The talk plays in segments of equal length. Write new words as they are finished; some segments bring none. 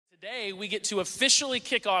Today, we get to officially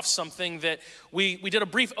kick off something that we did a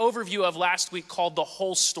brief overview of last week called The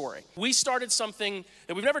Whole Story. We started something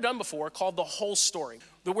that we've never done before called The Whole Story,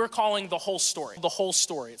 that we're calling The Whole Story. The Whole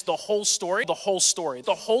Story. It's The Whole Story. The Whole Story.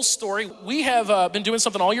 The Whole Story. We have been doing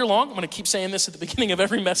something all year long. I'm going to keep saying this at the beginning of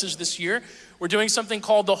every message this year. We're doing something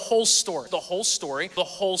called The Whole Story. The Whole Story. The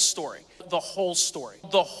Whole Story. The Whole Story.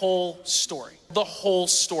 The Whole Story. The Whole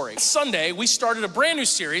Story. Sunday, we started a brand new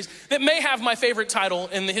series that may have my favorite title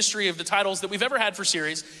in the history of the titles that we've ever had for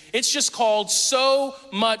series. It's just called So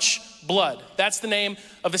Much Blood. That's the name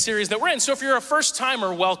of the series that we're in. So if you're a first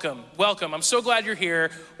timer, welcome. Welcome. I'm so glad you're here.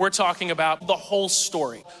 We're talking about the whole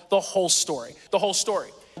story. The whole story. The whole story.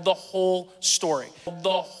 The whole story.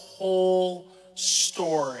 The whole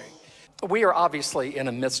story. We are obviously in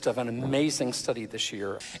the midst of an amazing study this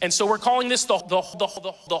year. And so we're calling this the whole story.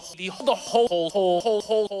 The whole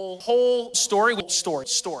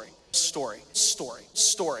story.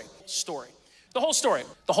 The whole story.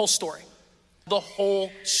 The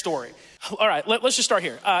whole story. All right, let's just start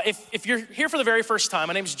here. If you're here for the very first time,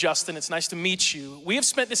 my name is Justin. It's nice to meet you. We have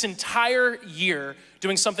spent this entire year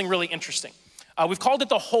doing something really interesting. We've called it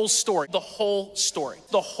The Whole Story. The Whole Story.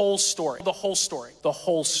 The Whole Story. The Whole Story. The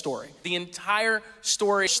Whole Story. The entire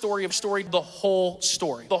story of story. The whole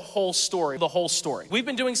story. The whole story. The whole story. We've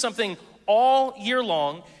been doing something all year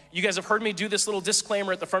long. You guys have heard me do this little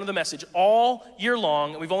disclaimer at the front of the message all year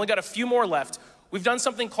long. We've only got a few more left. We've done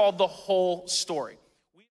something called The Whole Story.